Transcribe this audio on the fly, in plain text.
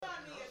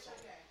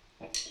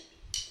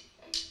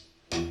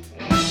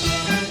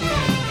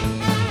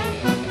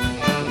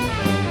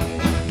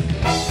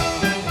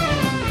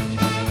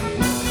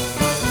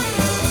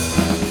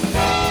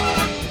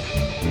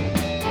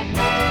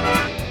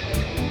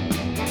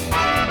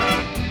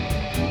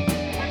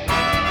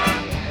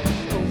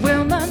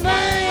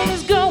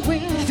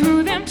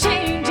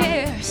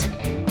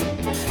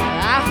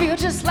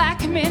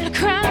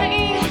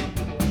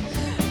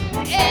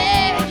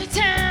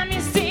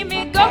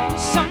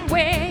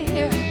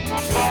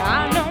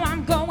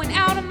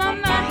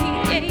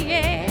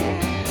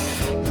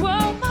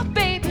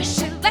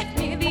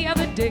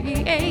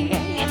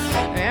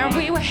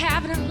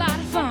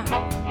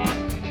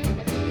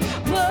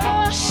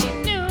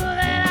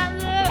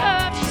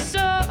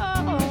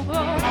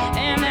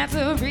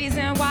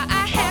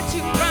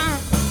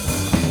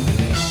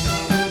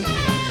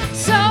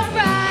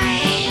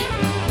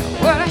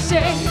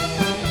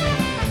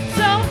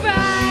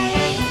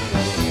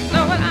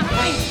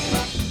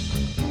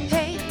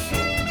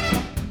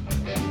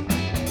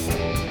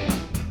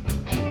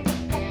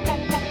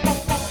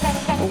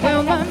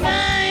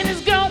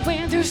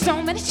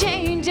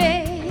many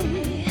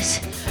changes.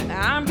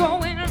 I'm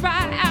going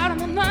right out of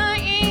my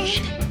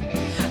mind.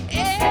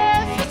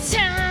 Every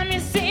time you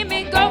see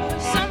me go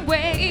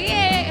somewhere,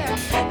 yeah,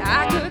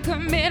 I could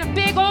commit a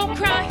big old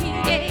crime,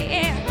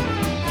 yeah.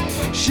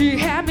 She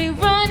had me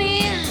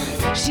running,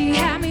 she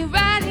had me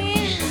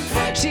riding,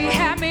 she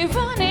had me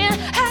running,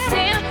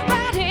 hiding,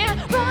 riding,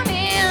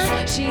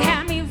 running. She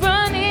had me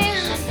running,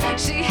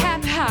 she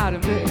had me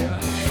hiding, baby.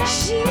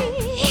 She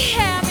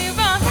had me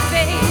running,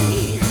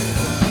 baby.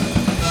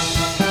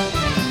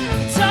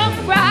 It's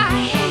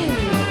alright,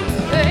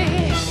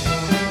 baby.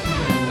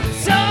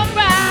 It's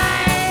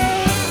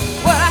alright.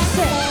 What I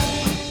say,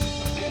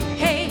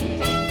 hey,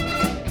 yeah.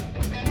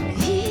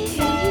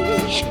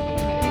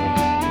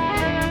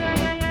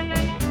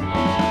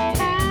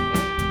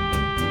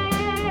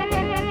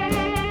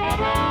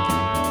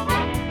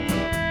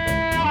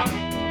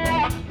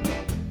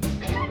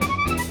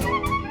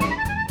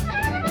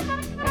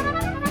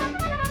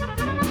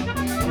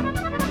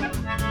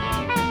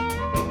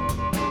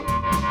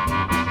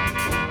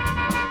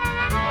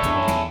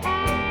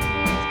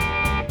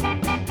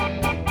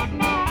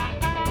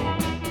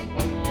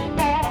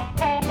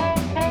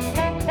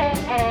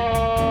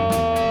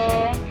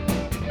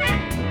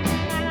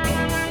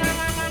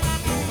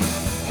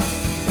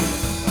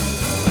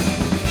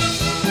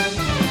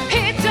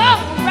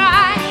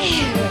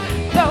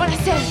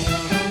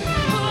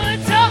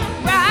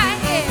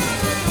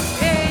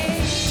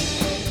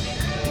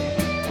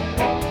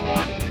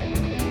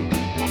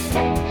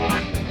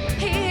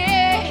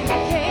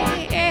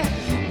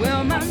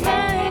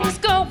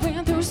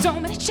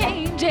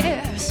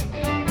 Changes.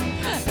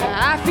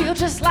 I feel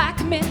just like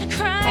a man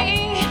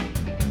crying.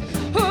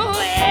 Ooh,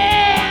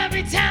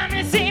 every time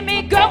you see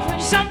me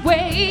going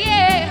somewhere,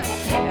 yeah,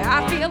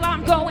 I feel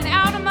I'm going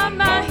out of my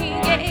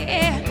mind,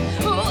 yeah.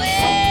 Ooh,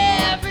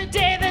 every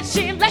day that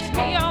she left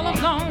me all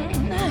alone,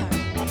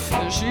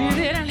 she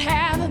didn't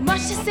have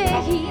much to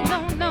say,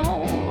 no,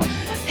 no.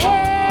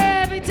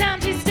 Every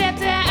time she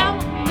stepped out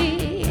on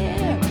me,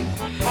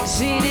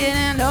 she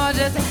didn't know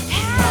just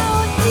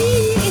how it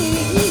feels.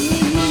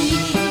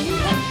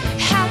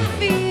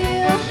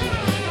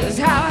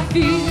 How I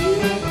feel,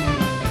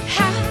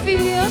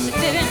 she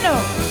didn't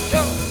know.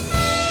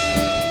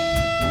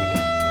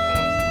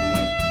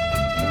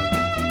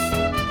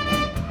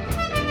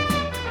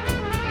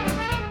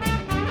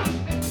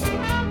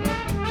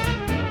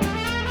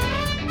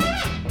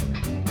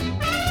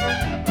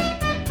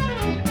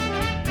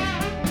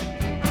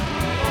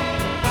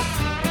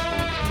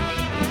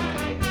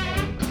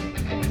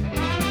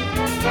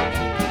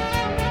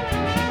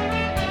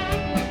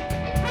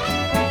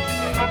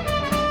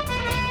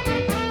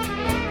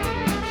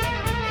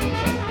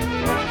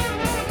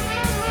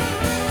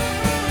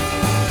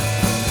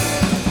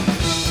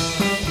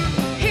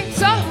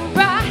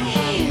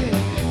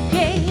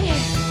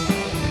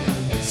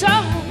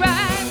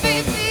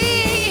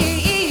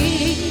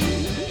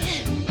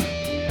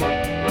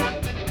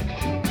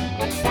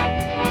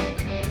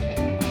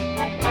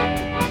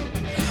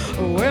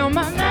 Well,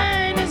 my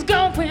mind is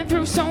going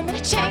through so many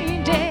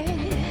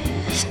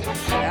changes.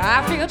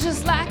 I feel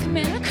just like I'm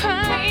in a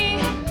crying.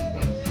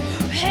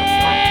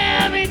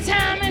 Every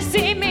time you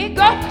see me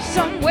go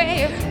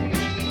somewhere,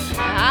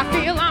 I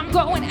feel I'm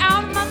going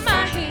out of my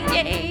mind,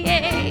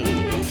 yeah.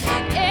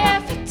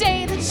 Every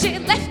day that she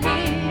left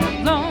me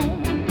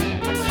alone,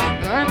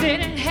 I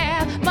didn't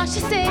have much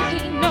to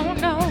say, no,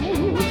 no.